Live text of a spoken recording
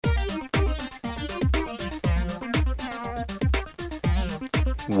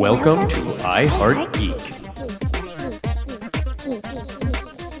Welcome to iHeartGeek.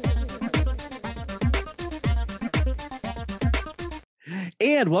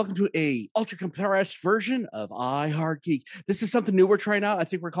 And welcome to a ultra compressed version of iHeartGeek. This is something new we're trying out. I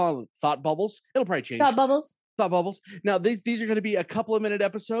think we're calling it Thought Bubbles. It'll probably change. Thought bubbles. Thought Bubbles. Now, these are going to be a couple of minute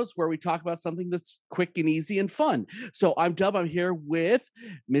episodes where we talk about something that's quick and easy and fun. So I'm Dub. I'm here with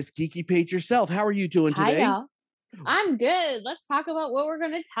Miss Geeky Page yourself. How are you doing today? Hi, y'all. I'm good. Let's talk about what we're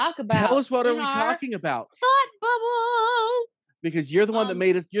going to talk about. Tell us what are we talking about? Thought bubble. Because you're the one that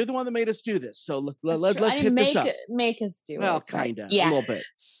made us. You're the one that made us do this. So let's hit this up. Make us do it. Well, kind of. Yeah. A little bit.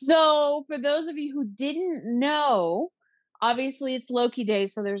 So for those of you who didn't know, obviously it's Loki Day,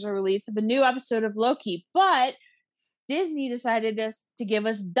 so there's a release of a new episode of Loki. But Disney decided to give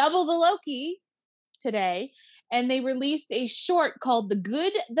us double the Loki today. And they released a short called The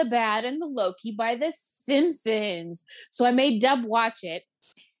Good, the Bad, and the Loki by The Simpsons. So I made Dub watch it.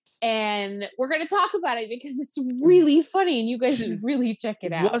 And we're going to talk about it because it's really funny. And you guys should really check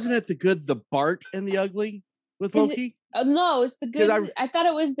it out. Wasn't it The Good, the Bart, and the Ugly with Loki? No, it's The Good. I thought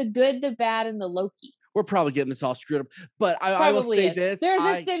it was The Good, the Bad, and the Loki. We're probably getting this all screwed up. But I will say this. There's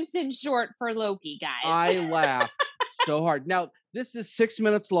a Simpsons short for Loki, guys. I laughed so hard. Now, this is 6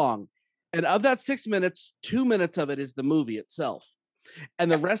 minutes long. And of that 6 minutes, 2 minutes of it is the movie itself.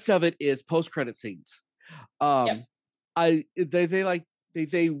 And the rest of it is post-credit scenes. They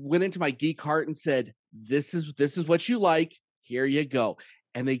went into my geek heart and said, this is what you like. Here you go.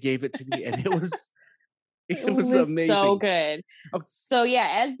 And they gave it to me. And it was amazing. So good. Okay. So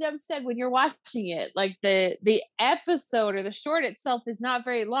yeah, as Deb said, when you're watching it, like the episode or the short itself is not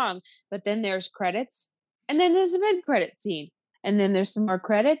very long, but then there's credits, and then there's a mid-credit scene, and then there's some more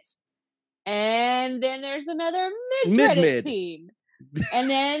credits, and then there's another mid-credit scene, and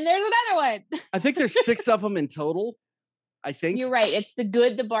then there's another one. I think there's 6 of them in total. I think you're right. It's The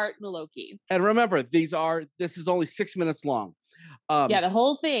Good, the Bart, and the Loki. And remember, this is only 6 minutes long. The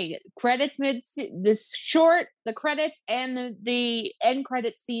whole thing, credits, this short, the credits, and the end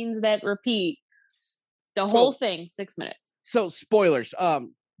credit scenes that repeat. Whole thing, 6 minutes. So spoilers.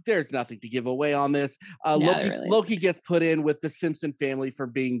 There's nothing to give away on this. Loki gets put in with the Simpson family for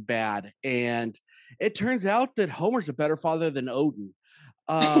being bad, and it turns out that Homer's a better father than Odin.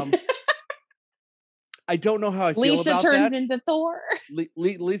 I don't know how I feel about that. Lisa turns into Thor.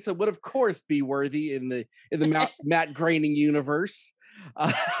 Lisa would, of course, be worthy in the Matt Groening universe.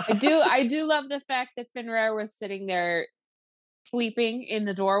 I do love the fact that Fenrir was sitting there sleeping in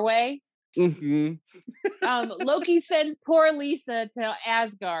the doorway. Mm-hmm. Loki sends poor Lisa to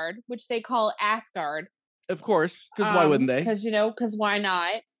Asgard, which they call Asgard. Of course, because why wouldn't they? Because why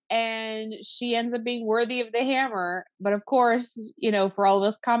not? And she ends up being worthy of the hammer. But of course, for all of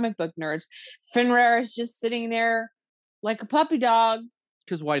us comic book nerds, Fenrir is just sitting there like a puppy dog.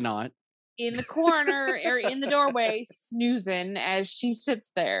 Because why not? In the corner or in the doorway, snoozing as she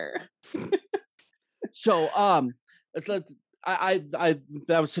sits there. So,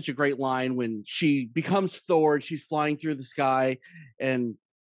 that was such a great line when she becomes Thor and she's flying through the sky, and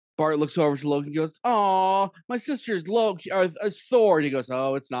Bart looks over to Loki and goes, "Aw, my sister's Loki, or Thor." And he goes,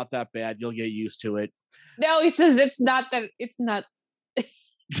 "Oh, it's not that bad. You'll get used to it." No, he says it's not that. It's not.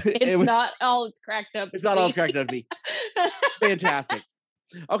 It's not all it's cracked up. It's not all it's cracked up to be. Fantastic.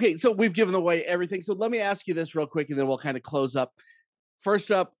 Okay, so we've given away everything. So let me ask you this real quick, and then we'll kind of close up.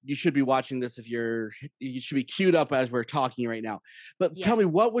 First up, you should be watching this you should be queued up as we're talking right now. But Tell me,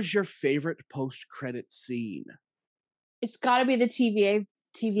 what was your favorite post-credit scene? It's got to be the TVA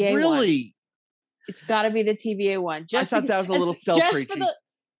really? One. It's got to be the TVA one. I thought that was a little self-preaching.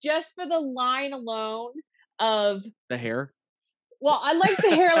 Just for the line alone of the hair. Well, I like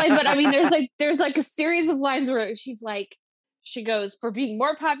the hairline, but I mean, there's a series of lines where she goes, for being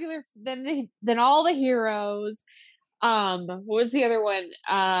more popular than all the heroes. What was the other one?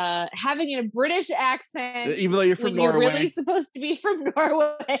 Having a British accent, even though you're from Norway. You're really supposed to be from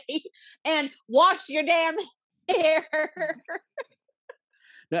Norway, and wash your damn hair.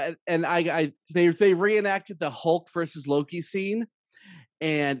 And they reenacted the Hulk versus Loki scene,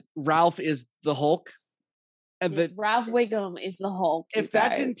 and Ralph is the Hulk. And Ralph Wiggum is the Hulk. If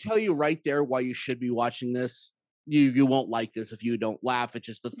that didn't tell you right there why you should be watching this, you won't like this if you don't laugh at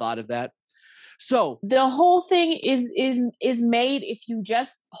just the thought of that. So the whole thing is made if you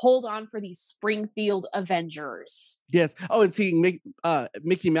just hold on for these Springfield Avengers. Yes. Oh, and seeing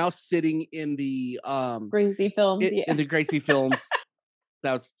Mickey Mouse sitting in the Gracie films. In the Gracie films.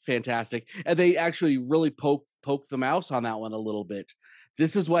 That was fantastic. And they actually really poked the mouse on that one a little bit.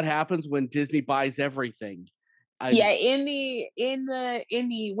 This is what happens when Disney buys everything. When the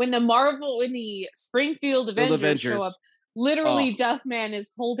Springfield Avengers show up, Literally, Oh. Duffman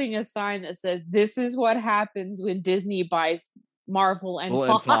is holding a sign that says, "This is what happens when Disney buys Marvel and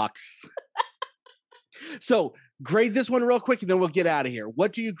Well, Fox." and Fox. So grade this one real quick, and then we'll get out of here.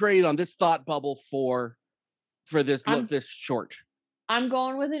 What do you grade on this thought bubble for this this short? I'm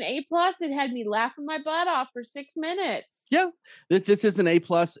going with an A+. It had me laughing my butt off for 6 minutes. Yeah, this is an A+.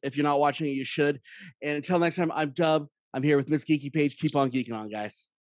 If you're not watching it, you should. And until next time, I'm Dub. I'm here with Miss Geeky Page. Keep on geeking on, guys.